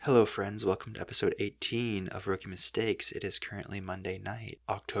Hello, friends. Welcome to episode 18 of Rookie Mistakes. It is currently Monday night,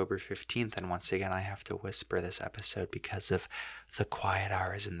 October 15th, and once again, I have to whisper this episode because of the quiet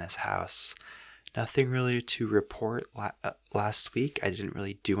hours in this house. Nothing really to report last week. I didn't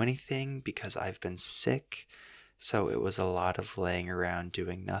really do anything because I've been sick, so it was a lot of laying around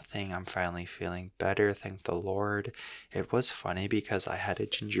doing nothing. I'm finally feeling better, thank the Lord. It was funny because I had a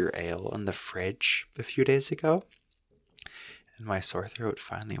ginger ale in the fridge a few days ago, and my sore throat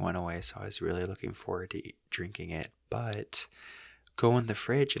finally went away, so I was really looking forward to drinking it. But go in the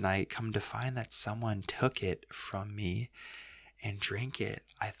fridge and I come to find that someone took it from me and drank it.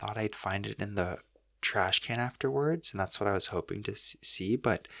 I thought I'd find it in the trash can afterwards, and that's what I was hoping to see,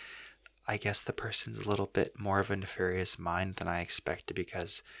 but I guess the person's a little bit more of a nefarious mind than I expected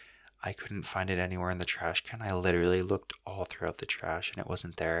because I couldn't find it anywhere in the trash can. I literally looked all throughout the trash and it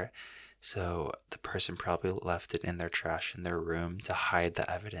wasn't there. So the person probably left it in their trash in their room to hide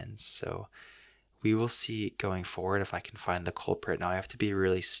the evidence. So we will see going forward if I can find the culprit. Now I have to be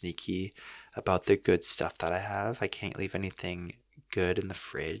really sneaky about the good stuff that I have. I can't leave anything good in the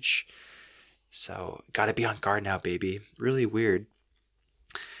fridge. So gotta be on guard now, baby. Really weird.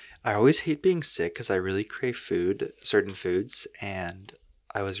 I always hate being sick because I really crave certain foods, and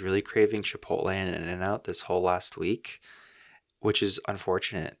I was really craving Chipotle and In-N-Out this whole last week, which is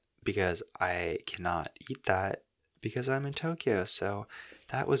unfortunate because I cannot eat that because I'm in Tokyo. So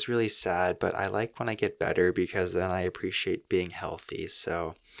that was really sad, but I like when I get better because then I appreciate being healthy.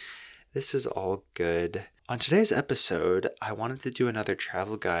 So this is all good. On today's episode, I wanted to do another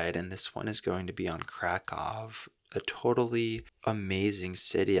travel guide, and this one is going to be on Krakow, a totally amazing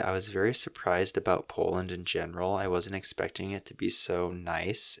city. I was very surprised about Poland in general. I wasn't expecting it to be so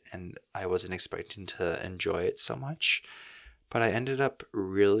nice, and I wasn't expecting to enjoy it so much, but I ended up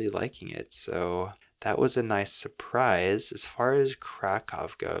really liking it. So that was a nice surprise. As far as Krakow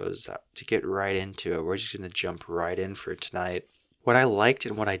goes, to get right into it, we're just going to jump right in for tonight. What I liked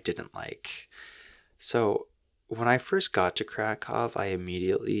and what I didn't like. So when I first got to Krakow, I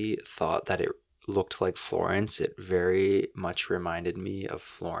immediately thought that it looked like Florence. It very much reminded me of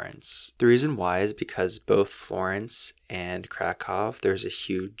Florence. The reason why is because both Florence and Krakow, there's a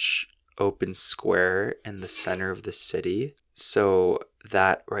huge open square in the center of the city. So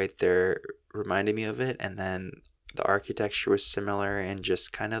that right there reminded me of it. And then the architecture was similar and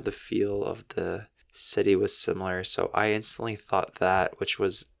just kind of the feel of the city was similar. So I instantly thought that, which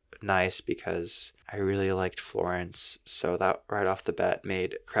was nice because I really liked Florence. So that right off the bat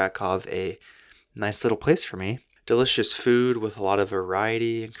made Krakow a nice little place for me. Delicious food with a lot of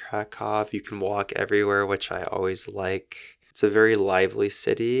variety in Krakow. You can walk everywhere, which I always like. It's a very lively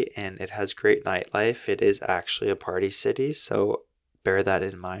city and it has great nightlife. It is actually a party city, so bear that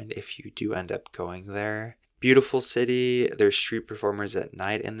in mind if you do end up going there. Beautiful city. There's street performers at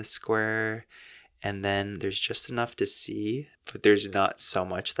night in the square. And then there's just enough to see, but there's not so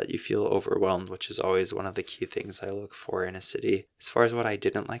much that you feel overwhelmed, which is always one of the key things I look for in a city. As far as what I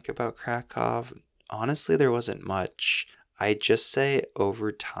didn't like about Krakow, honestly, there wasn't much. I just say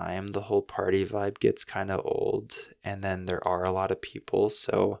over time, the whole party vibe gets kind of old, and then there are a lot of people,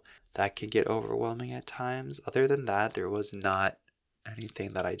 so that can get overwhelming at times. Other than that, there was not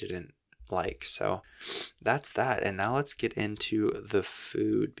anything that I didn't like. So that's that. And now let's get into the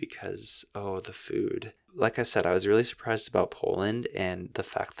food because, the food. Like I said, I was really surprised about Poland, and the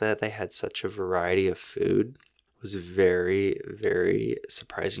fact that they had such a variety of food was very, very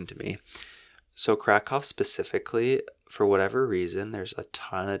surprising to me. So Krakow specifically, for whatever reason, there's a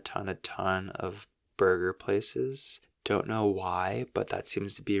ton of burger places. Don't know why, but that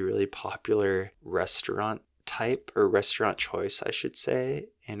seems to be a really popular restaurant type, or restaurant choice, I should say,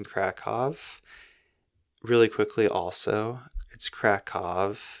 in Krakow. Really quickly also, it's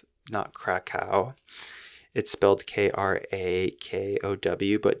Krakow, not Krakow. It's spelled Krakow,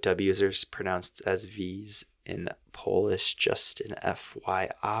 but W's are pronounced as V's in Polish, just an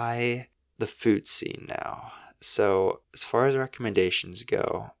FYI. The food scene now. So as far as recommendations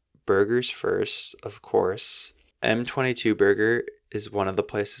go, burgers first, of course. M22 Burger is one of the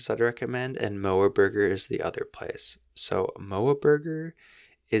places I'd recommend, and Moa Burger is the other place. So Moa Burger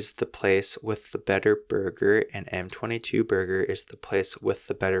is the place with the better burger, and M22 Burger is the place with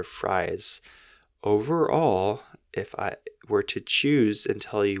the better fries. Overall, if I were to choose and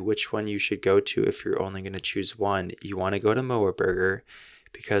tell you which one you should go to if you're only going to choose one, you want to go to Moa Burger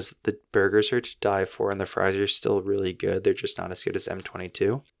because the burgers are to die for and the fries are still really good. They're just not as good as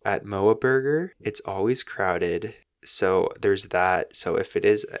M22. At Moa Burger, it's always crowded. So there's that. So if it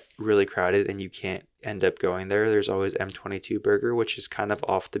is really crowded and you can't end up going there, there's always M22 Burger, which is kind of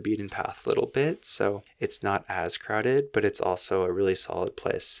off the beaten path a little bit. So it's not as crowded, but it's also a really solid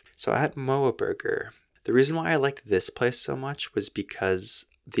place. So at Moa Burger, the reason why I liked this place so much was because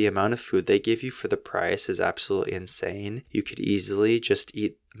the amount of food they give you for the price is absolutely insane. You could easily just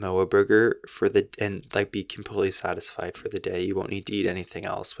eat Moa Burger and like be completely satisfied for the day. You won't need to eat anything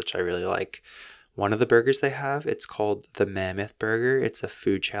else, which I really like. One of the burgers they have, it's called the Mammoth Burger. It's a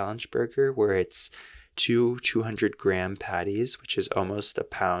food challenge burger where it's 200-gram patties, which is almost a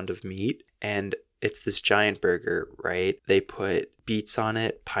pound of meat. And it's this giant burger, right? They put beets on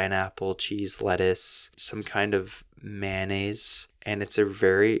it, pineapple, cheese, lettuce, some kind of mayonnaise, and it's a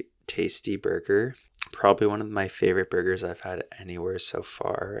very tasty burger. Probably one of my favorite burgers I've had anywhere so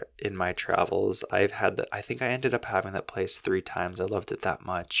far in my travels. I think I ended up having that place 3 times. I loved it that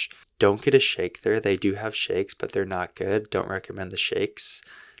much. Don't get a shake there. They do have shakes, but they're not good. Don't recommend the shakes.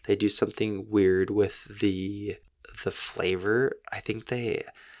 They do something weird with the flavor. I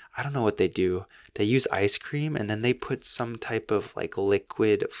don't know what they do. They use ice cream and then they put some type of like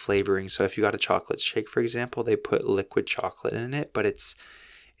liquid flavoring. So if you got a chocolate shake, for example, they put liquid chocolate in it, but it's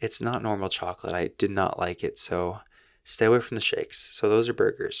not normal chocolate. I did not like it. So stay away from the shakes. So those are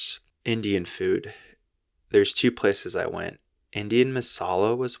burgers. Indian food. There's 2 places I went. Indian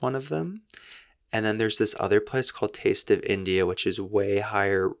Masala was one of them. And then there's this other place called Taste of India, which is way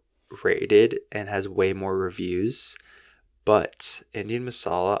higher rated and has way more reviews. But Indian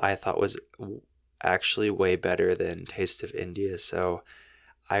Masala I thought was actually way better than Taste of India. So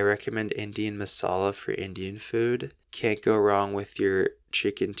I recommend Indian Masala for Indian food. Can't go wrong with your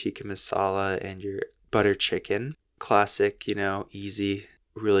chicken tikka masala and your butter chicken. Classic, easy,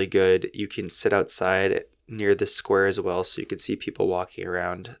 really good. You can sit outside near the square as well, so you can see people walking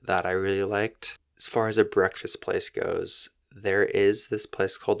around. That I really liked. As far as a breakfast place goes, there is this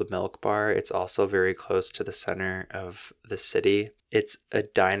place called the Milk Bar. It's also very close to the center of the city. It's a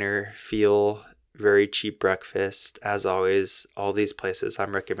diner feel, very cheap breakfast. As always, all these places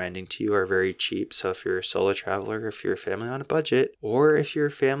I'm recommending to you are very cheap. So if you're a solo traveler, if you're a family on a budget, or if you're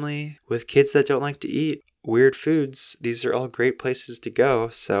a family with kids that don't like to eat weird foods, these are all great places to go.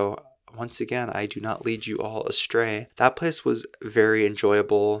 So once again, I do not lead you all astray. That place was very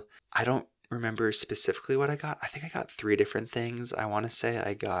enjoyable. I don't remember specifically what I got. I think I got 3 different things. I want to say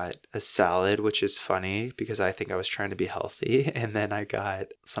I got a salad, which is funny because I think I was trying to be healthy. And then I got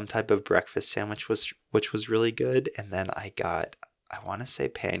some type of breakfast sandwich, which was really good. And then I got, I want to say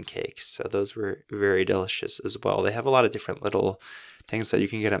pancakes. So those were very delicious as well. They have a lot of different little things that you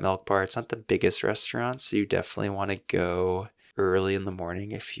can get at Milk Bar. It's not the biggest restaurant, so you definitely want to go early in the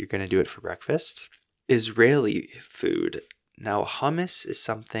morning if you're going to do it for breakfast. Israeli food. Now, hummus is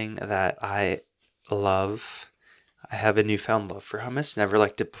something that I love. I have a newfound love for hummus. Never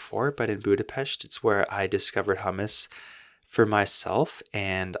liked it before, but in Budapest, it's where I discovered hummus for myself,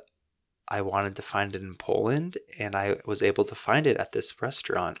 and I wanted to find it in Poland, and I was able to find it at this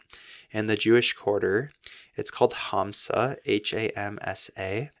restaurant in the Jewish Quarter. It's called Hamsa,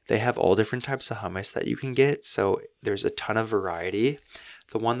 Hamsa. They have all different types of hummus that you can get, so there's a ton of variety.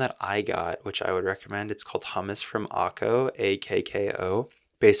 The one that I got, which I would recommend, it's called Hummus from Akko, Akko.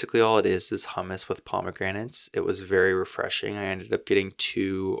 Basically, all it is hummus with pomegranates. It was very refreshing. I ended up getting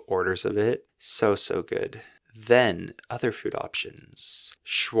 2 orders of it. So good. Then, other food options.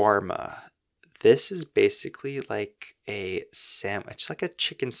 Shawarma. This is basically like a sandwich, like a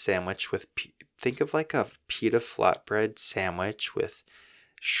chicken sandwich with, think of like a pita flatbread sandwich with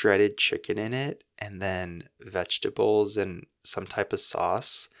shredded chicken in it and then vegetables and some type of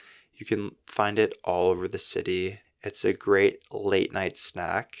sauce. You can find it all over the city. It's a great late night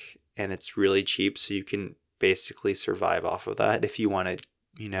snack and it's really cheap, so you can basically survive off of that. If you want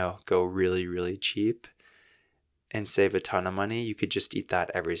to, go really, really cheap and save a ton of money, you could just eat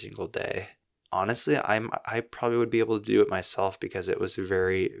that every single day. Honestly, I probably would be able to do it myself because it was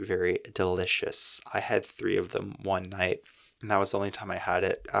very, very delicious. I had 3 of them one night, and that was the only time I had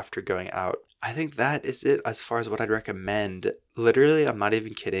it after going out. I think that is it as far as what I'd recommend. Literally, I'm not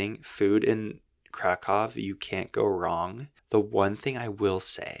even kidding. Food in Krakow, you can't go wrong. The one thing I will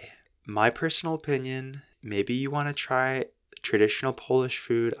say, my personal opinion, maybe you want to try traditional Polish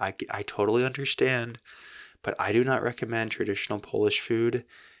food. I totally understand, but I do not recommend traditional Polish food.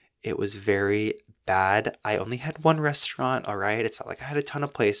 It was very bad. I only had 1 restaurant, all right? It's not like I had a ton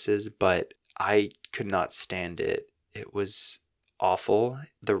of places, but I could not stand it. It was awful.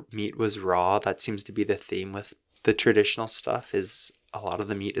 The meat was raw. That seems to be the theme with the traditional stuff, is a lot of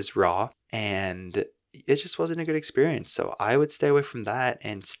the meat is raw, and it just wasn't a good experience. So I would stay away from that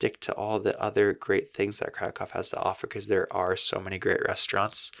and stick to all the other great things that Krakow has to offer, because there are so many great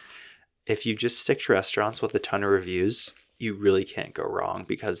restaurants. if you just stick to restaurants with a ton of reviews, you really can't go wrong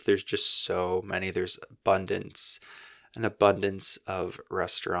because there's just so many. There's an abundance of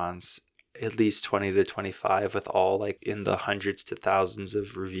restaurants, at least 20 to 25 with all like in the hundreds to thousands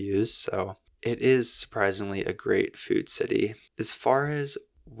of reviews. So it is surprisingly a great food city. As far as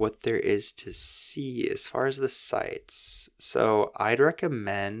what there is to see, as far as the sites, so I'd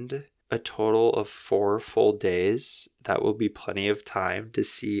recommend a total of 4 full days. That will be plenty of time to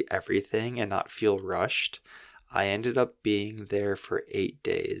see everything and not feel rushed. I ended up being there for 8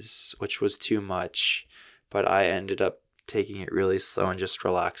 days, which was too much, but I ended up taking it really slow and just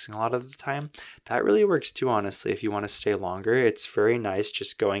relaxing a lot of the time. That really works too, honestly, if you want to stay longer. It's very nice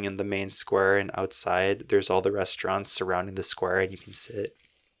just going in the main square, and outside there's all the restaurants surrounding the square, and you can sit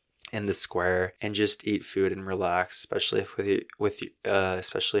in the square and just eat food and relax, especially if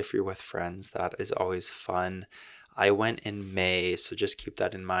you're with friends. That is always fun. I went in May, so just keep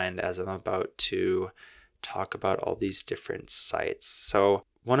that in mind as I'm about to talk about all these different sites. So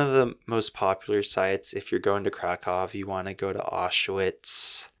one of the most popular sites, if you're going to Krakow, you want to go to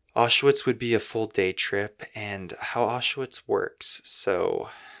Auschwitz. Auschwitz would be a full day trip, and how Auschwitz works. So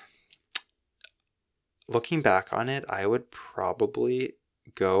looking back on it, I would probably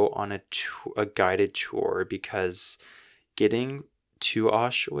go on a guided tour, because getting to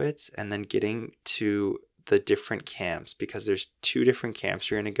Auschwitz and then getting to the different camps, because there's 2 different camps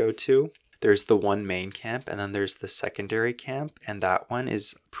you're going to go to. There's the one main camp, and then there's the secondary camp, and that one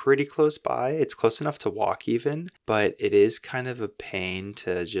is pretty close by. It's close enough to walk even, but it is kind of a pain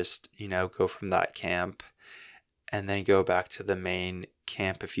to just, go from that camp and then go back to the main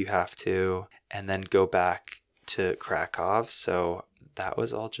camp if you have to, and then go back to Krakow. So that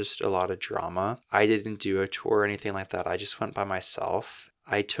was all just a lot of drama. I didn't do a tour or anything like that. I just went by myself.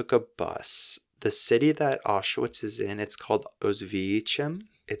 I took a bus. The city that Auschwitz is in, it's called Oswiecim.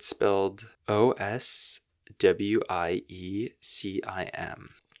 It's spelled Oswiecim.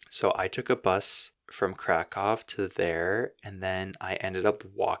 So I took a bus from Krakow to there, and then I ended up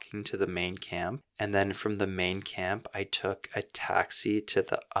walking to the main camp. And then from the main camp, I took a taxi to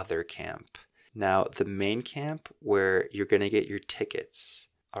the other camp. Now, the main camp where you're going to get your tickets,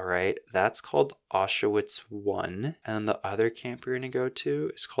 all right, that's called Auschwitz 1. And then the other camp you're going to go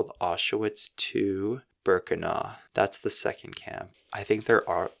to is called Auschwitz 2 Birkenau. That's the second camp. I think there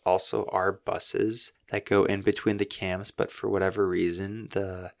also are buses that go in between the camps, but for whatever reason,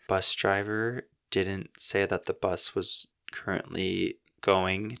 the bus driver didn't say that the bus was currently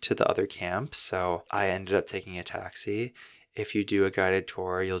going to the other camp, so I ended up taking a taxi. If you do a guided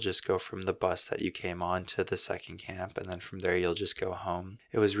tour, you'll just go from the bus that you came on to the second camp, and then from there you'll just go home.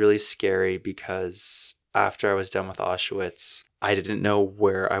 It was really scary because after I was done with Auschwitz, I didn't know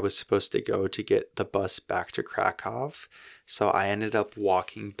where I was supposed to go to get the bus back to Krakow. So I ended up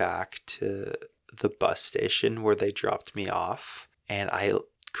walking back to the bus station where they dropped me off, and I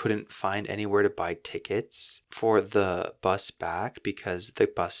couldn't find anywhere to buy tickets for the bus back, because the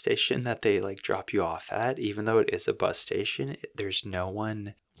bus station that they drop you off at, even though it is a bus station, there's no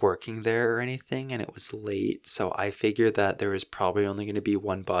one working there or anything, and it was late. So I figured that there was probably only going to be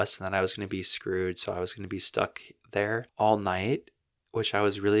one bus, and then I was going to be screwed. So I was going to be stuck there all night, which I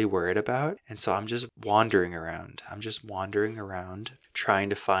was really worried about. And so I'm just wandering around. Trying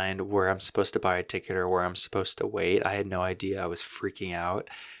to find where I'm supposed to buy a ticket or where I'm supposed to wait. I had no idea. I was freaking out.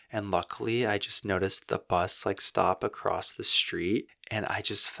 And luckily, I just noticed the bus stop across the street. And I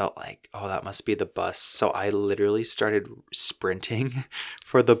just felt like, oh, that must be the bus. So I literally started sprinting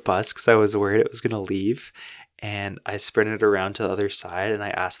for the bus because I was worried it was going to leave. And I sprinted around to the other side, and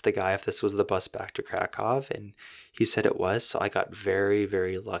I asked the guy if this was the bus back to Krakow, and he said it was. So I got very,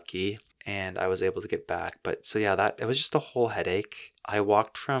 very lucky, and I was able to get back. But so yeah, it was just a whole headache. I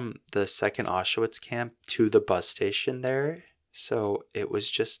walked from the second Auschwitz camp to the bus station there. So it was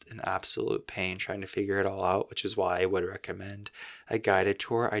just an absolute pain trying to figure it all out, which is why I would recommend a guided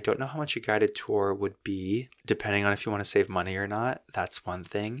tour. I don't know how much a guided tour would be, depending on if you want to save money or not. That's one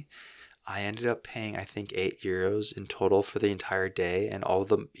thing. I ended up paying, I think, €8 in total for the entire day, and all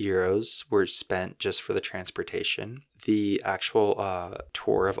the euros were spent just for the transportation. The actual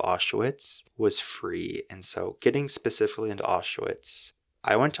tour of Auschwitz was free, and so getting specifically into Auschwitz,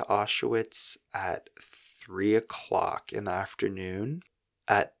 I went to Auschwitz at 3 o'clock in the afternoon.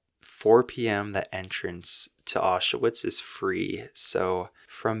 At 4 p.m., the entrance to Auschwitz is free, so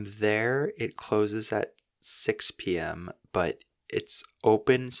from there, it closes at 6 p.m., but it's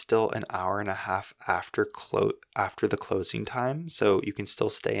open still an hour and a half after the closing time, so you can still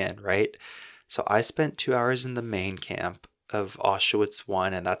stay in, right? So I spent 2 hours in the main camp of Auschwitz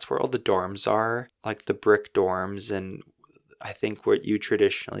 1, and that's where all the dorms are, like the brick dorms, and I think what you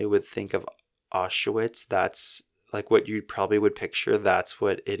traditionally would think of Auschwitz, that's like what you probably would picture, that's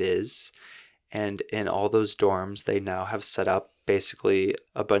what it is. And in all those dorms, they now have set up basically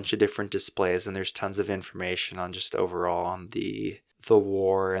a bunch of different displays, and there's tons of information on just overall on the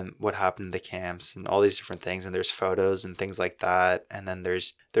war and what happened in the camps and all these different things. And there's photos and things like that. And then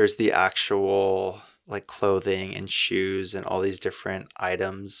there's the actual like clothing and shoes and all these different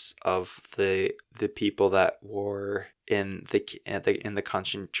items of the people that were in the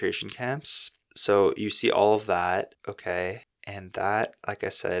concentration camps. So you see all of that, okay? And that, like I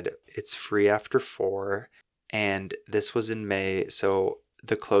said, it's free after 4. And this was in May. So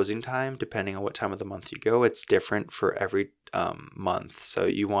the closing time, depending on what time of the month you go, it's different for every month. So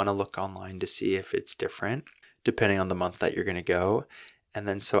you want to look online to see if it's different depending on the month that you're going to go. And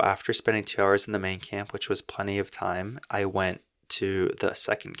then so after spending 2 hours in the main camp, which was plenty of time, I went to the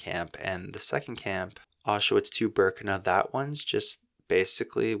second camp. And the second camp, Auschwitz II Birkenau, that one's just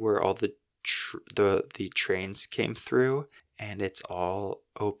basically where all the trains came through, and it's all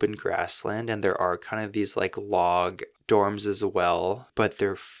open grassland, and there are kind of these like log dorms as well, but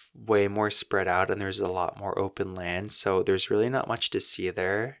they're way more spread out and there's a lot more open land, so there's really not much to see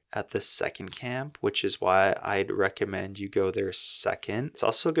there at the second camp, which is why I'd recommend you go there second. It's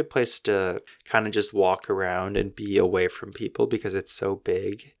also a good place to kind of just walk around and be away from people because it's so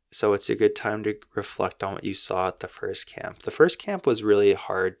big. So it's a good time to reflect on what you saw at the first camp. The first camp was really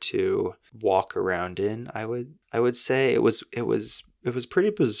hard to walk around in. I would say it was pretty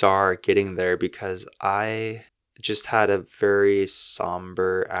bizarre getting there because I just had a very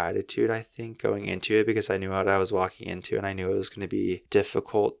somber attitude, I think, going into it because I knew what I was walking into and I knew it was going to be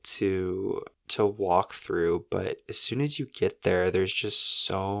difficult to walk through. But as soon as you get there, there's just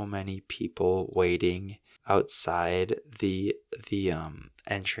so many people waiting outside the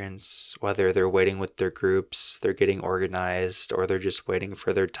entrance, whether they're waiting with their groups, they're getting organized, or they're just waiting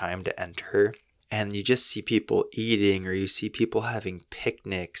for their time to enter. And you just see people eating, or you see people having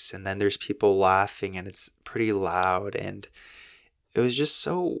picnics, and then there's people laughing, and it's pretty loud. And it was just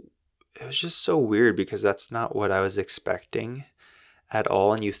so weird because that's not what I was expecting at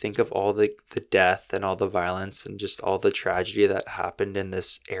all. And you think of all the death and all the violence and just all the tragedy that happened in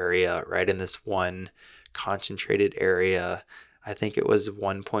this area, right? In this one concentrated area. I think it was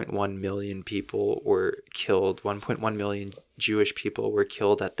 1.1 million people were killed. 1.1 million Jewish people were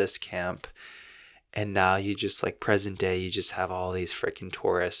killed at this camp. And now you just, like, present day, you just have all these freaking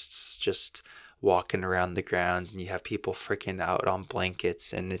tourists just walking around the grounds, and you have people freaking out on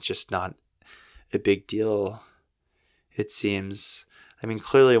blankets, and it's just not a big deal, it seems. I mean,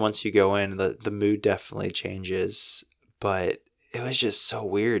 clearly once you go in, the mood definitely changes, but it was just so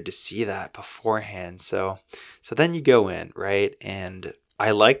weird to see that beforehand. So then you go in, right? And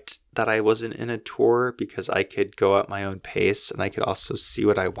I liked that I wasn't in a tour because I could go at my own pace and I could also see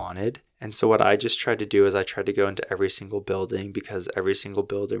what I wanted. And so what I just tried to do is I tried to go into every single building because every single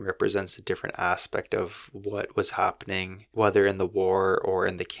building represents a different aspect of what was happening, whether in the war or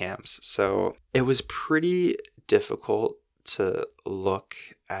in the camps. So it was pretty difficult to look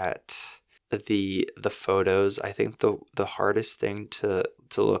at the photos. I think the hardest thing to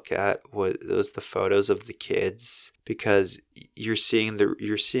look at was the photos of the kids, because you're seeing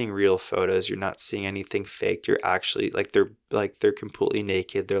real photos. You're not seeing anything faked. You're actually they're completely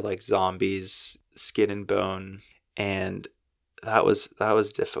naked. They're like zombies, skin and bone, and that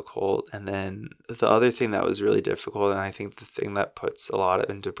was difficult. And then the other thing that was really difficult, and I think the thing that puts a lot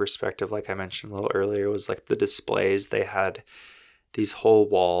into perspective, like I mentioned a little earlier, was like the displays. They had these whole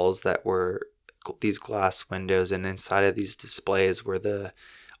walls that were these glass windows, and inside of these displays were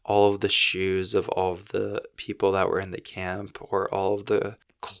all of the shoes of all of the people that were in the camp, or all of the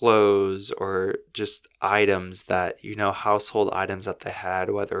clothes, or just items that, household items that they had,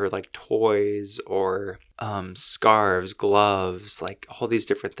 whether like toys or scarves, gloves, like all these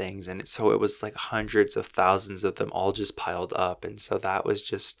different things. And so it was like hundreds of thousands of them all just piled up. And so that was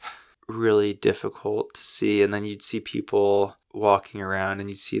just really difficult to see. And then you'd see people walking around and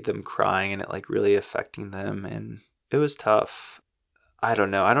you'd see them crying and it like really affecting them, and it was tough. I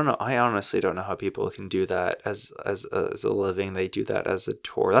don't know. I honestly don't know how people can do that as a living. They do that as a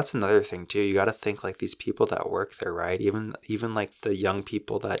tour. That's another thing too. You got to think like these people that work there, right? Even like the young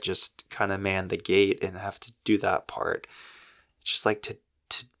people that just kind of man the gate and have to do that part. Just like to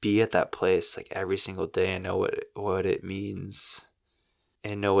be at that place like every single day and know what it means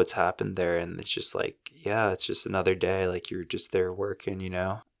and know what's happened there. And it's just like, yeah, it's just another day. Like you're just there working,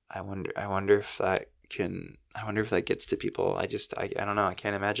 I wonder if that gets to people. I don't know. I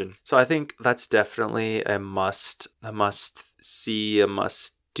can't imagine. So I think that's definitely a must see, a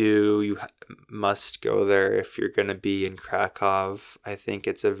must must go there if you're going to be in Krakow. I think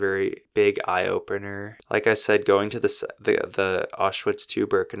it's a very big eye-opener. Like I said, going to the Auschwitz II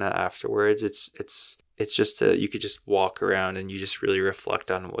Birkenau afterwards, it's just you could just walk around and you just really reflect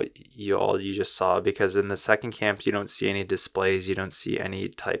on what you just saw, because in the second camp you don't see any displays, you don't see any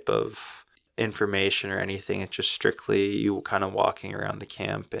type of information or anything. It's just strictly you kind of walking around the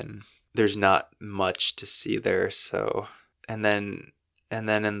camp, and there's not much to see there. So and then in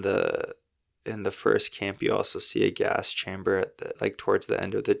the first camp you also see a gas chamber at towards the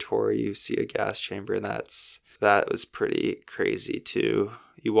end of the tour. You see a gas chamber, and that was pretty crazy too.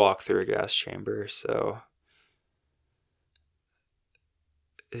 You walk through a gas chamber, so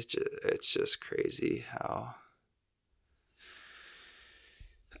it's just crazy how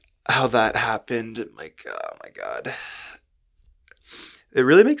that happened. Like, oh my God. It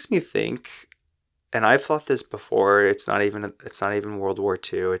really makes me think, and I've thought this before, it's not even World War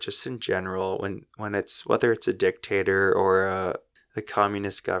II, it's just in general, when it's, whether it's a dictator or a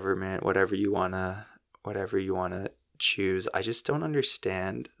communist government, whatever you wanna choose, I just don't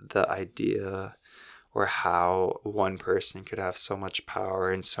understand the idea or how one person could have so much power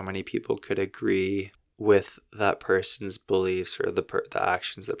and so many people could agree with that person's beliefs or the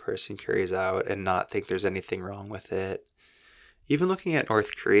actions the person carries out and not think there's anything wrong with it. Even looking at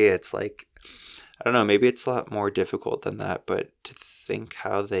North Korea, it's like, I don't know, maybe it's a lot more difficult than that, but to think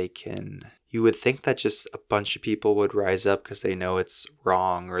how they can, you would think that just a bunch of people would rise up because they know it's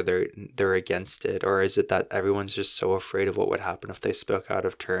wrong or they're against it. Or is it that everyone's just so afraid of what would happen if they spoke out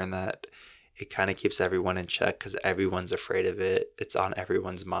of turn that it kind of keeps everyone in check because everyone's afraid of it. It's on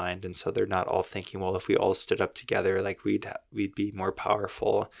everyone's mind. And so they're not all thinking, well, if we all stood up together, like we'd be more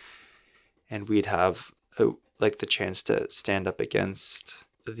powerful and we'd have the chance to stand up against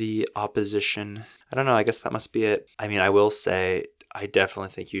the opposition. I don't know. I guess that must be it. I mean, I will say, I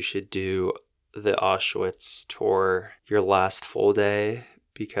definitely think you should do the Auschwitz tour your last full day,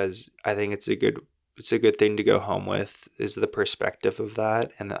 because I think it's a good thing to go home with, is the perspective of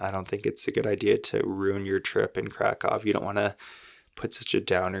that. And I don't think it's a good idea to ruin your trip in Krakow. You don't want to put such a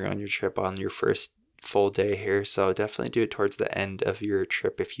downer on your trip on your first full day here. So definitely do it towards the end of your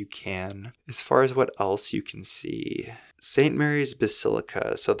trip if you can. As far as what else you can see, St. Mary's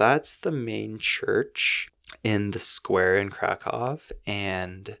Basilica. So that's the main church in the square in Krakow.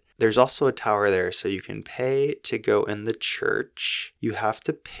 And there's also a tower there, so you can pay to go in the church. You have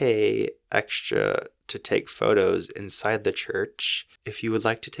to pay extra to take photos inside the church. If you would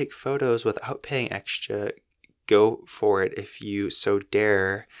like to take photos without paying extra, go for it if you so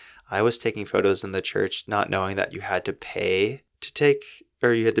dare. I was taking photos in the church not knowing that you had to pay to take,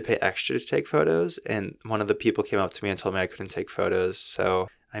 or you had to pay extra to take photos. And one of the people came up to me and told me I couldn't take photos. So,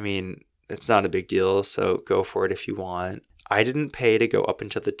 I mean, it's not a big deal. So go for it if you want. I didn't pay to go up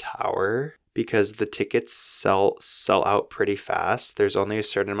into the tower because the tickets sell out pretty fast. There's only a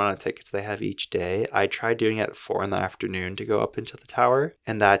certain amount of tickets they have each day. I tried doing it at 4 p.m. to go up into the tower,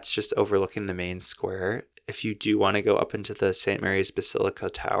 and that's just overlooking the main square. If you do want to go up into the St. Mary's Basilica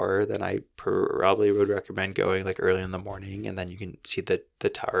Tower, then I probably would recommend going like early in the morning, and then you can see the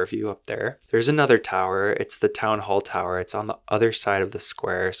tower view up there. There's another tower. It's the Town Hall Tower. It's on the other side of the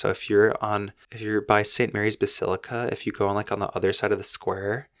square. So if you're by St. Mary's Basilica, if you go on like on the other side of the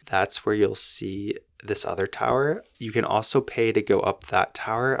square, that's where you'll see this other tower. You can also pay to go up that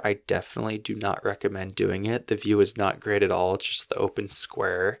tower. I definitely do not recommend doing it. The view is not great at all. It's just the open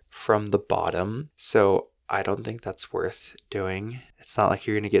square from the bottom. So I don't think that's worth doing. It's not like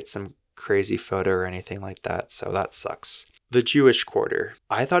you're going to get some crazy photo or anything like that. So that sucks. The Jewish Quarter.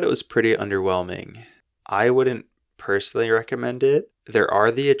 I thought it was pretty underwhelming. I wouldn't personally recommend it. There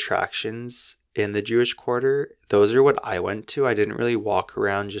are the attractions in the Jewish Quarter. Those are what I went to. I didn't really walk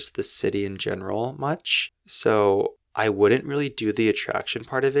around just the city in general much. So I wouldn't really do the attraction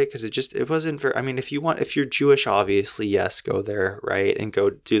part of it because it wasn't very, I mean, if you're Jewish, obviously, yes, go there, right? And go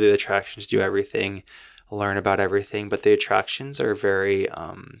do the attractions, do everything, learn about everything. But the attractions are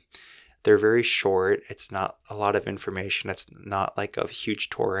they're very short. It's not a lot of information. It's not like a huge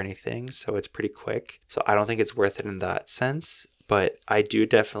tour or anything. So it's pretty quick. So I don't think it's worth it in that sense. But I do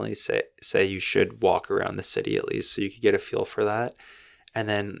definitely say you should walk around the city at least so you could get a feel for that. And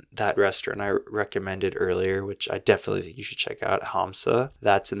then that restaurant I recommended earlier, which I definitely think you should check out, Hamsa,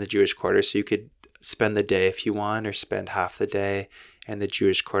 that's in the Jewish Quarter. So you could spend the day if you want, or spend half the day in the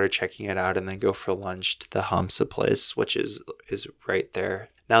Jewish Quarter checking it out, and then go for lunch to the Hamsa place, which is right there.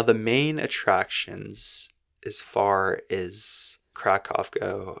 Now, the main attractions as far as Krakow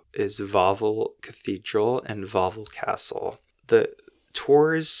go is Wawel Cathedral and Wawel Castle. The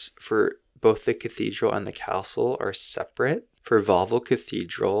tours for both the cathedral and the castle are separate. For Wawel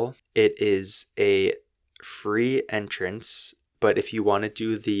Cathedral, it is a free entrance, but if you want to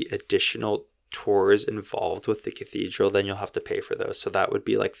do the additional tours involved with the cathedral, then you'll have to pay for those. So that would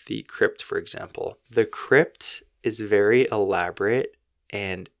be like the crypt, for example. The crypt is very elaborate,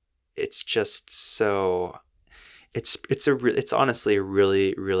 and it's just so it's honestly a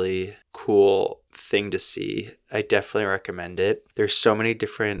really, really cool thing to see. I definitely recommend it. There's so many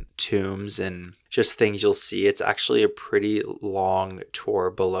different tombs and just things you'll see. It's actually a pretty long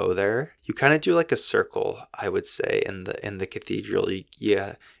tour below there. You kind of do like a circle, I would say, in the cathedral.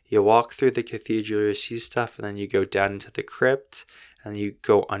 You walk through the cathedral, you see stuff, and then you go down into the crypt, and you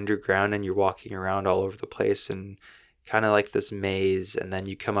go underground, and you're walking around all over the place, and kind of like this maze, and then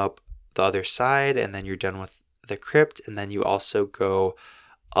you come up the other side, and then you're done with the crypt, and then you also go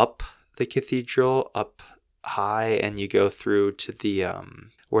up the cathedral, up high, and you go through to the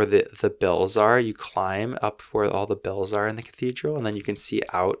where the bells are. You climb up where all the bells are in the cathedral, and then you can see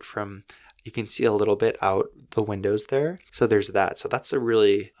a little bit out the windows there. So there's that. So that's a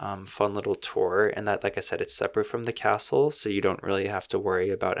really fun little tour, and that, like I said, it's separate from the castle, so you don't really have to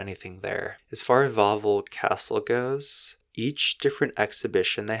worry about anything there. As far as Wawel Castle goes, each different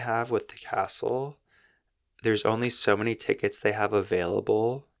exhibition they have with the castle, there's only so many tickets they have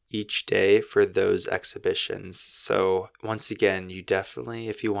available each day for those exhibitions. So once again, you definitely,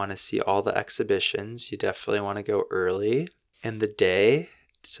 if you want to see all the exhibitions, you definitely want to go early in the day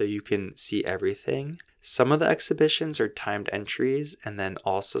so you can see everything. Some of the exhibitions are timed entries, and then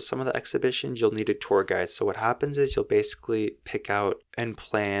also some of the exhibitions you'll need a tour guide. So what happens is you'll basically pick out and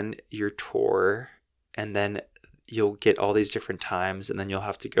plan your tour, and then you'll get all these different times, and then you'll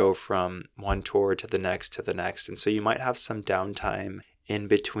have to go from one tour to the next to the next. And so you might have some downtime in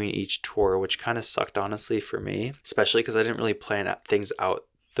between each tour, which kind of sucked, honestly, for me, especially because I didn't really plan things out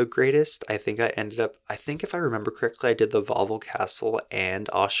the greatest. I think if I remember correctly, I did the Wawel Castle and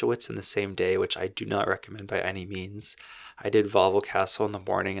Auschwitz in the same day, which I do not recommend by any means. I did Wawel Castle in the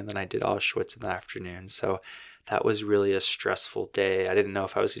morning, and then I did Auschwitz in the afternoon. So that was really a stressful day. I didn't know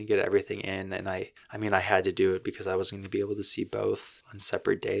if I was going to get everything in, and I had to do it because I wasn't going to be able to see both on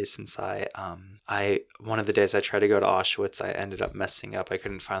separate days, since one of the days I tried to go to Auschwitz, I ended up messing up. I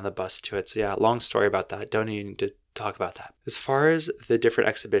couldn't find the bus to it. So yeah, long story about that. Don't even need to talk about that. As far as the different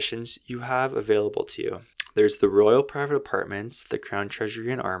exhibitions you have available to you, there's the Royal Private Apartments, the Crown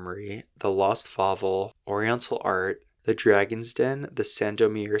Treasury and Armory, the Lost Wawel, Oriental Art, the Dragon's Den, the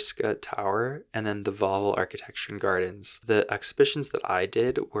Sandomierska Tower, and then the Wawel Architecture and Gardens. The exhibitions that I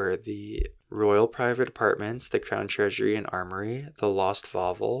did were the Royal Private Apartments, the Crown Treasury and Armory, the Lost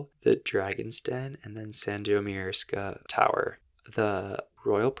Wawel, the Dragon's Den, and then Sandomierska Tower. The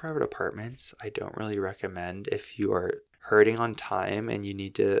Royal Private Apartments, I don't really recommend. If you are hurting on time and you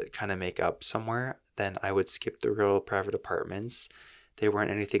need to kind of make up somewhere, then I would skip the Royal Private Apartments. They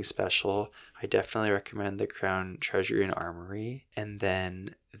weren't anything special. I definitely recommend the Crown Treasury and Armory. And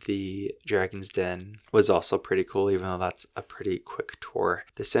then the Dragon's Den was also pretty cool, even though that's a pretty quick tour.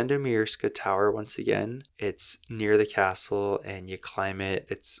 The Sandomierska Tower, once again, it's near the castle and you climb it.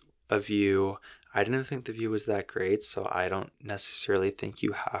 It's a view. I didn't think the view was that great, so I don't necessarily think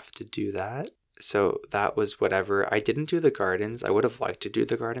you have to do that. So that was whatever. I didn't do the gardens. I would have liked to do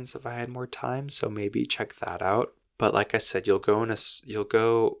the gardens if I had more time, so maybe check that out. But like I said, you'll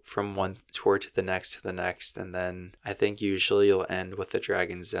go from one tour to the next, and then I think usually you'll end with the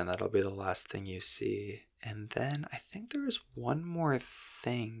Dragon's Den. That'll be the last thing you see. And then I think there was one more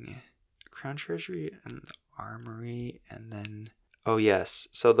thing. Crown Treasury and the Armory, and then... Oh yes,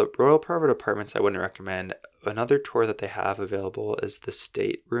 so the Royal Private Apartments I wouldn't recommend. Another tour that they have available is the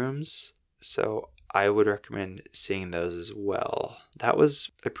State Rooms. So I would recommend seeing those as well. That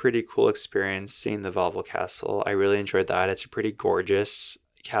was a pretty cool experience, seeing the Wawel Castle. I really enjoyed that. It's a pretty gorgeous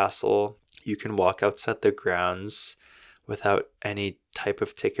castle. You can walk outside the grounds without any type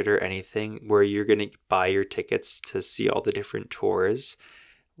of ticket or anything, where you're going to buy your tickets to see all the different tours.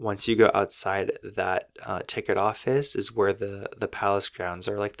 Once you go outside that ticket office is where the palace grounds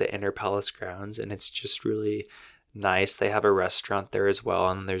are, like the inner palace grounds, and it's just really nice. They have a restaurant there as well,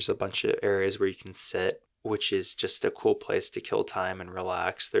 and there's a bunch of areas where you can sit, which is just a cool place to kill time and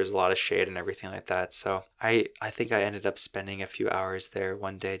relax. There's a lot of shade and everything like that. So I think I ended up spending a few hours there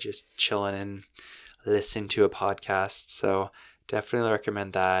one day just chilling and listening to a podcast. So definitely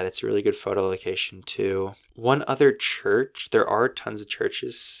recommend that. It's a really good photo location too. One other church, there are tons of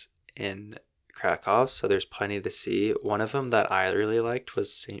churches in Krakow, so there's plenty to see. One of them that I really liked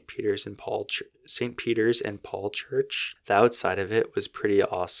was St. Peter's and Paul Church. The outside of it was pretty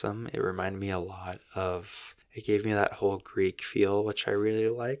awesome. It reminded me a lot of, it gave me that whole Greek feel, which I really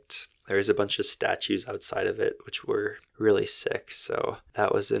liked. There's a bunch of statues outside of it, which were really sick. So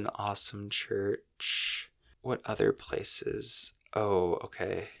that was an awesome church. What other places? Oh,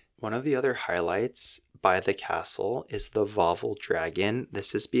 okay. One of the other highlights by the castle is the Wawel Dragon.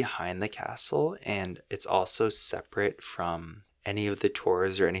 This is behind the castle, and it's also separate from any of the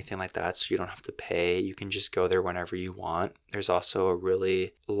tours or anything like that, so you don't have to pay. You can just go there whenever you want. There's also a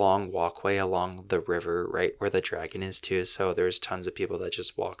really long walkway along the river right where the dragon is too, so there's tons of people that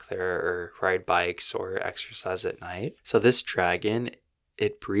just walk there or ride bikes or exercise at night. So this dragon,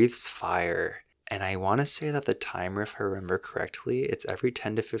 it breathes fire, and I want to say that the timer, if I remember correctly, it's every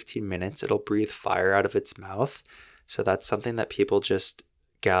 10 to 15 minutes it'll breathe fire out of its mouth. So that's something that people just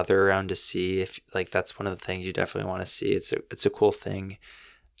gather around to see. If like, that's one of the things you definitely want to see. It's a cool thing.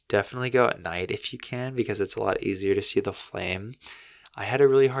 Definitely go at night if you can, because it's a lot easier to see the flame. I had a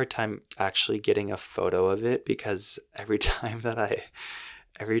really hard time actually getting a photo of it, because every time that I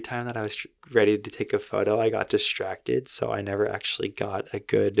was ready to take a photo, I got distracted, so I never actually got a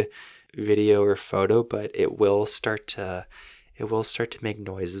good video or photo. But it will start to make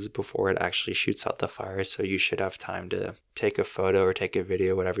noises before it actually shoots out the fire, so you should have time to take a photo or take a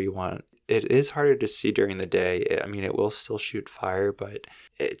video, whatever you want. It is harder to see during the day. I mean, it will still shoot fire, but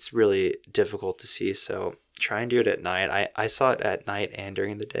it's really difficult to see, so try and do it at night. I saw it at night and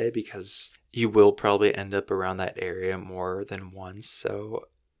during the day, because you will probably end up around that area more than once, so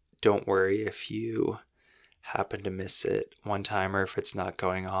don't worry if you happen to miss it one time or if it's not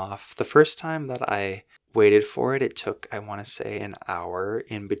going off. The first time that I waited for it, it took, I want to say, an hour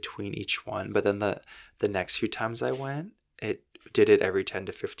in between each one, but then the next few times I went, it did it every 10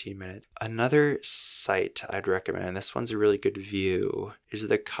 to 15 minutes. Another site I'd recommend, this one's a really good view, is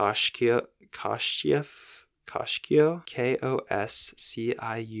the Kościoł, Kosciuszko.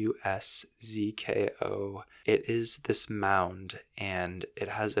 It is this mound, and it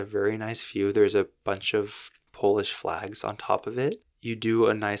has a very nice view. There's a bunch of Polish flags on top of it. You do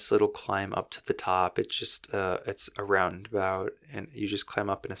a nice little climb up to the top. It's just it's a roundabout, and you just climb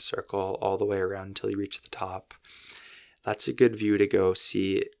up in a circle all the way around until you reach the top. That's a good view to go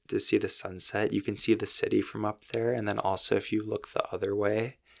see, to see the sunset. You can see the city from up there, and then also if you look the other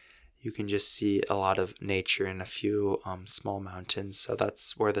way, you can just see a lot of nature and a few small mountains. So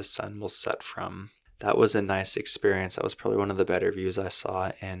that's where the sun will set from. That was a nice experience. That was probably one of the better views I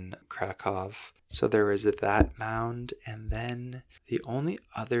saw in Krakow. So there was that mound, and then the only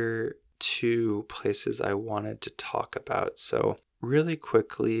other two places I wanted to talk about. So really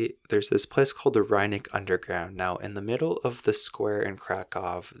quickly, there's this place called the Rheineck Underground. Now, in the middle of the square in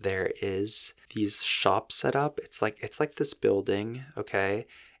Krakow, there is these shops set up. It's like this building, okay?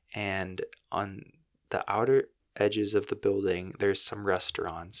 And on the outer edges of the building, there's some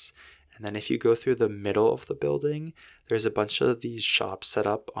restaurants. And then if you go through the middle of the building, there's a bunch of these shops set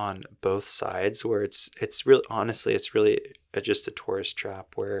up on both sides, where it's really, honestly, it's really just a tourist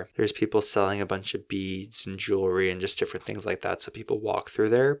trap, where there's people selling a bunch of beads and jewelry and just different things like that. So people walk through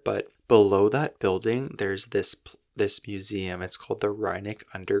there. But below that building, there's this museum. It's called the Rheineck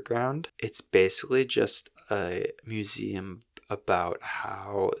Underground. It's basically just a museum about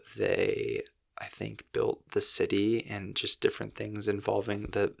how they, I think, built the city and just different things involving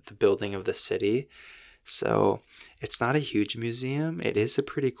the building of the city. So it's not a huge museum. It is a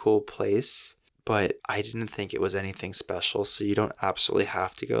pretty cool place, but I didn't think it was anything special, so you don't absolutely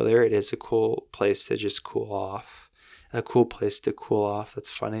have to go there. It is a cool place to just cool off. That's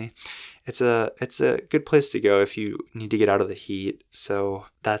funny. It's a good place to go if you need to get out of the heat. So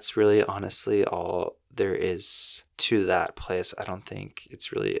that's really honestly all there is to that place. I don't think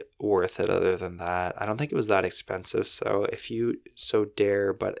it's really worth it other than that. I don't think it was that expensive, so if you so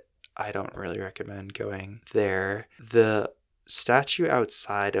dare, but I don't really recommend going there. The statue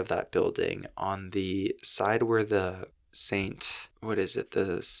outside of that building, on the side where the St.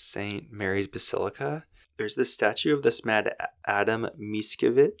 Mary's Basilica, there's this statue of this man Adam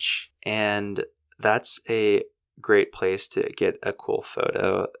Mickiewicz, and that's a great place to get a cool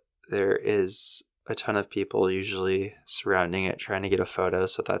photo. There is a ton of people usually surrounding it trying to get a photo,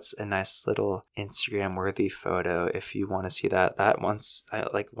 so that's a nice little Instagram worthy photo if you want to see that. Once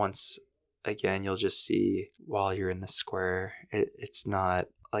again, you'll just see while you're in the square. It's not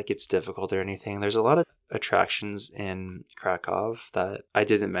like it's difficult or anything. There's a lot of attractions in Krakow that I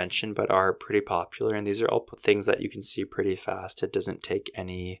didn't mention but are pretty popular, and these are all things that you can see pretty fast. It doesn't take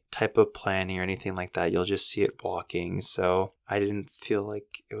any type of planning or anything like that. You'll just see it walking, so I didn't feel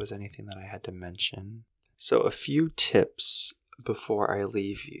like it was anything that I had to mention. So a few tips before I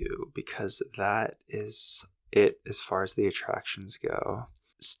leave you, because that is it as far as the attractions go.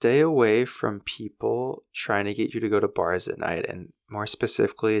 stay away from people trying to get you to go to bars at night. And more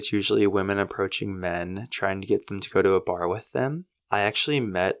specifically, it's usually women approaching men trying to get them to go to a bar with them. I actually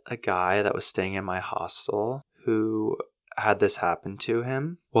met a guy that was staying in my hostel who had this happen to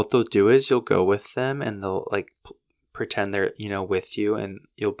him. What they'll do is you'll go with them and they'll pretend they're, with you, and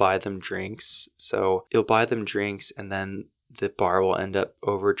you'll buy them drinks. So you'll buy them drinks and then the bar will end up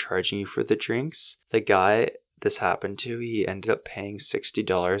overcharging you for the drinks. The guy this happened to, he ended up paying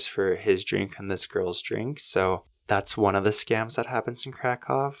 $60 for his drink and this girl's drink. So that's one of the scams that happens in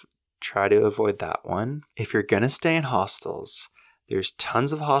Krakow. Try to avoid that one. If you're going to stay in hostels, there's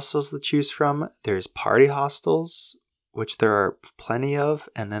tons of hostels to choose from. There's party hostels, which there are plenty of,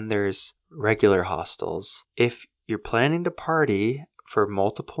 and then there's regular hostels. If you're planning to party for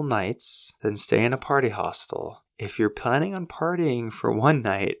multiple nights, then stay in a party hostel. If you're planning on partying for one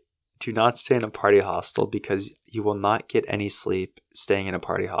night, do not stay in a party hostel because you will not get any sleep staying in a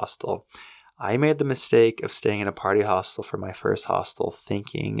party hostel. I made the mistake of staying in a party hostel for my first hostel,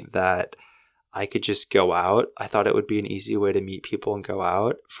 thinking that I could just go out. I thought it would be an easy way to meet people and go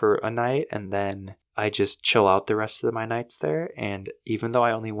out for a night, and then I just chill out the rest of my nights there. And even though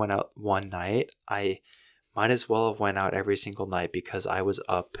I only went out one night, I might as well have went out every single night because I was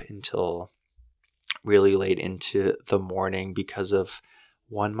up until really late into the morning because of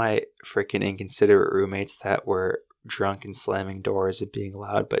one, my freaking inconsiderate roommates that were drunk and slamming doors and being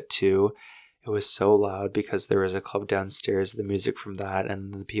loud, but two, it was so loud because there was a club downstairs, the music from that,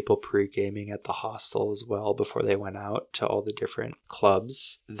 and the people pre-gaming at the hostel as well before they went out to all the different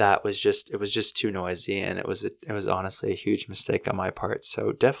clubs. It was just too noisy, and it was honestly a huge mistake on my part.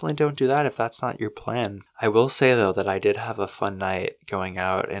 So definitely don't do that if that's not your plan. I will say though that I did have a fun night going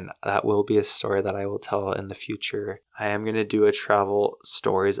out, and that will be a story that I will tell in the future. I am going to do a travel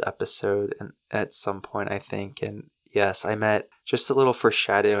stories episode at some point, I think, and yes, I met, just a little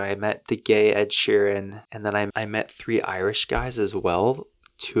foreshadowing, I met the gay Ed Sheeran, and then I met 3 Irish guys as well.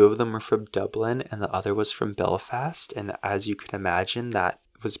 2 of them were from Dublin, and the other was from Belfast, and as you can imagine, that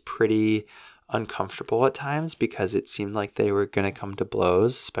was pretty uncomfortable at times because it seemed like they were going to come to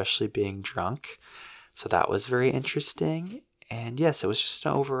blows, especially being drunk. So that was very interesting, and yes, it was just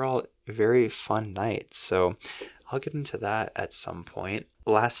an overall very fun night, so I'll get into that at some point.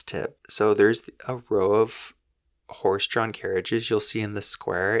 Last tip, so there's a row of horse-drawn carriages you'll see in the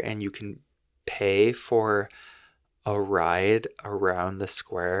square, and you can pay for a ride around the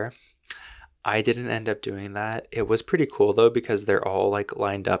square. I didn't end up doing that. It was pretty cool though because they're all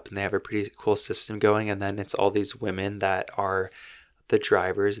lined up and they have a pretty cool system going, and then it's all these women that are the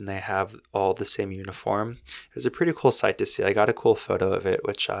drivers and they have all the same uniform. It was a pretty cool sight to see. I got a cool photo of it,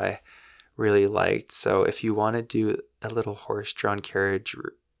 which I really liked. So if you want to do a little horse-drawn carriage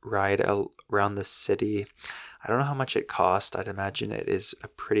ride around the city, I don't know how much it cost. I'd imagine it is a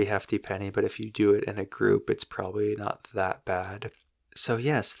pretty hefty penny, but if you do it in a group, it's probably not that bad. So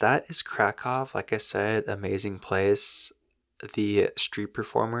yes, that is Krakow. Like I said, amazing place. The street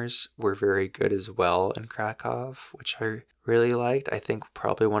performers were very good as well in Krakow, which I really liked. I think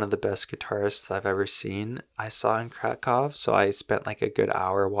probably one of the best guitarists I've ever seen I saw in Krakow, so I spent a good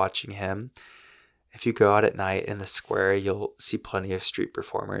hour watching him. If you go out at night in the square, you'll see plenty of street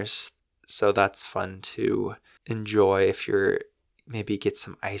performers. So that's fun to enjoy if you're maybe get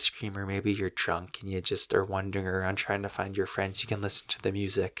some ice cream, or maybe you're drunk and you just are wandering around trying to find your friends. You can listen to the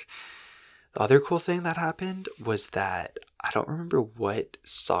music. The other cool thing that happened was that I don't remember what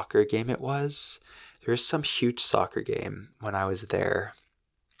soccer game it was. There was some huge soccer game when I was there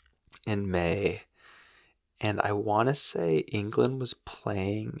in May, and I want to say England was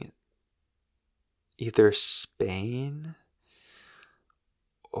playing either Spain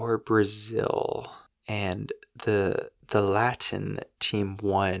or Brazil, and the Latin team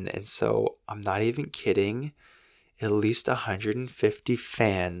won. And so I'm not even kidding, at least 150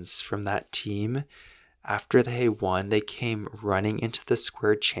 fans from that team, after they won, they came running into the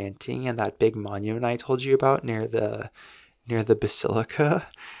square chanting, and that big monument I told you about near the basilica,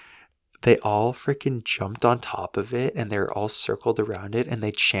 they all freaking jumped on top of it, and they're all circled around it, and they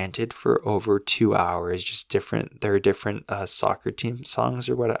chanted for over 2 hours, just different soccer team songs,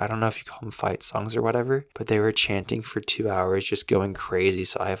 or what, I don't know if you call them fight songs or whatever, but they were chanting for 2 hours, just going crazy.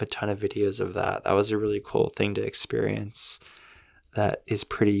 So I have a ton of videos of that. That was a really cool thing to experience. That is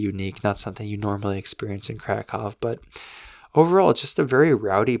pretty unique, not something you normally experience in Krakow, but overall, just a very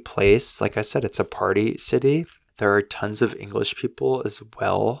rowdy place. Like I said, it's a party city. There are tons of English people as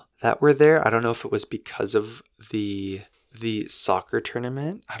well that were there. I don't know if it was because of the soccer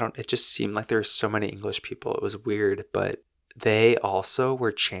tournament. It just seemed like there were so many English people. It was weird, but they also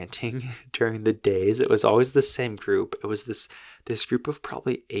were chanting during the days. It was always the same group. It was this group of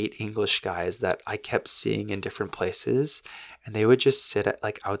probably 8 English guys that I kept seeing in different places, and they would just sit at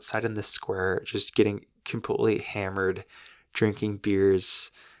like outside in the square, just getting completely hammered, drinking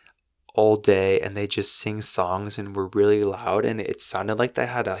beers all day, and they just sing songs and were really loud, and it sounded like they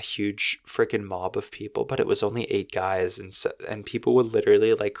had a huge freaking mob of people, but it was only 8 guys, and people would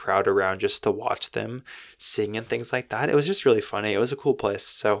literally like crowd around just to watch them sing and things like that. It was just really funny. It was a cool place.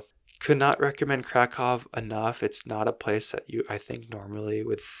 So could not recommend Krakow enough. It's not a place that I think normally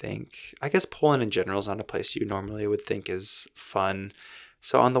would think. I guess Poland in general is not a place you normally would think is fun.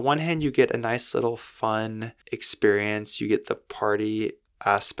 So on the one hand, you get a nice little fun experience. You get the party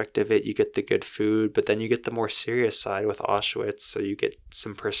aspect of it, you get the good food, but then you get the more serious side with Auschwitz, so you get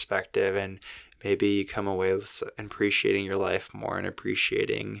some perspective, and maybe you come away with appreciating your life more and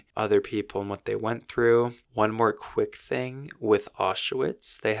appreciating other people and what they went through. One more quick thing with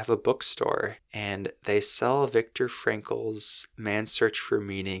Auschwitz, they have a bookstore, and they sell Viktor Frankl's Man's Search for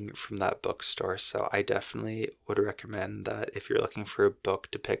Meaning from that bookstore, so I definitely would recommend that if you're looking for a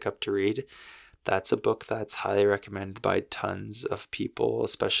book to pick up to read. That's a book that's highly recommended by tons of people,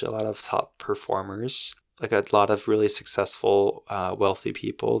 especially a lot of top performers, like a lot of really successful, wealthy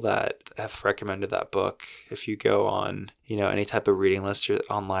people that have recommended that book. If you go on, any type of reading list or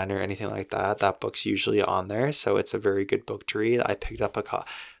online or anything like that, that book's usually on there. So it's a very good book to read. I picked up a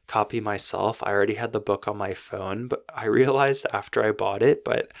copy myself. I already had the book on my phone, but I realized after I bought it,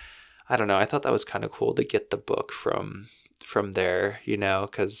 but I don't know. I thought that was kind of cool to get the book from there,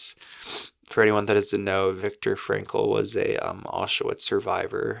 because for anyone that doesn't know, Viktor Frankl was a Auschwitz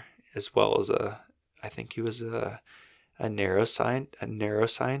survivor, as well as I think he was a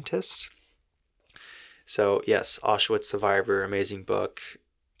neuroscientist. So yes, Auschwitz Survivor, amazing book.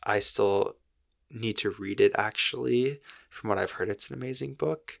 I still need to read it, actually. From what I've heard, it's an amazing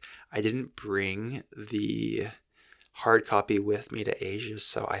book. I didn't bring the hard copy with me to Asia,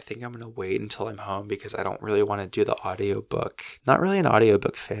 so I think I'm going to wait until I'm home because I don't really want to do the audiobook. Not really an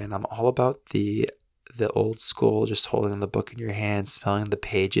audiobook fan. I'm all about the old school, just holding the book in your hand, smelling the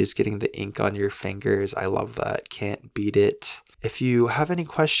pages, getting the ink on your fingers. I love that. Can't beat it. If you have any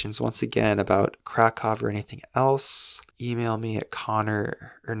questions, once again, about Krakow or anything else, email me at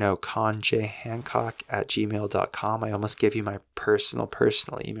conjhancock@gmail.com. I almost gave you my personal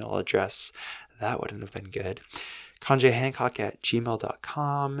email address. That wouldn't have been good.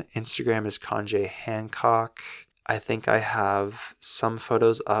 conjhancock@gmail.com. Instagram is conjhancock. I think I have some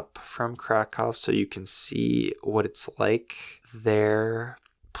photos up from Krakow so you can see what it's like there.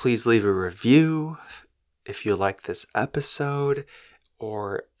 Please leave a review if you like this episode,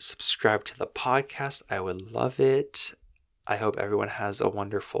 or subscribe to the podcast. I would love it. I hope everyone has a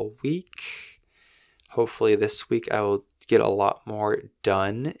wonderful week. Hopefully this week I will get a lot more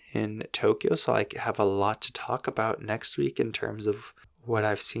done in Tokyo, so I have a lot to talk about next week in terms of what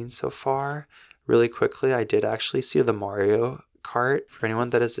I've seen so far. Really quickly, I did actually see the Mario Kart. For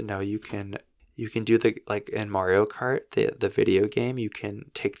anyone that doesn't know, you can do like in Mario Kart, the video game, you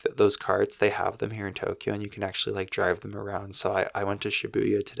can take those karts, they have them here in Tokyo, and you can actually like drive them around. So I went to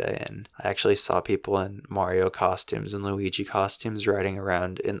Shibuya today, and I actually saw people in Mario costumes and Luigi costumes riding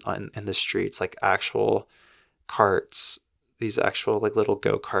around in the streets, like actual carts, these actual like little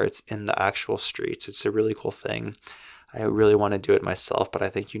go-karts in the actual streets. It's a really cool thing. I really want to do it myself, but I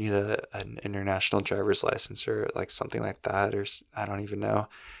think you need an international driver's license or like something like that, or I don't even know,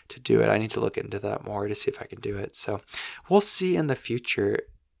 to do it. I need to look into that more to see if I can do it. So we'll see in the future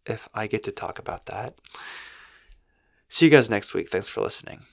if I get to talk about that. See you guys next week. Thanks for listening.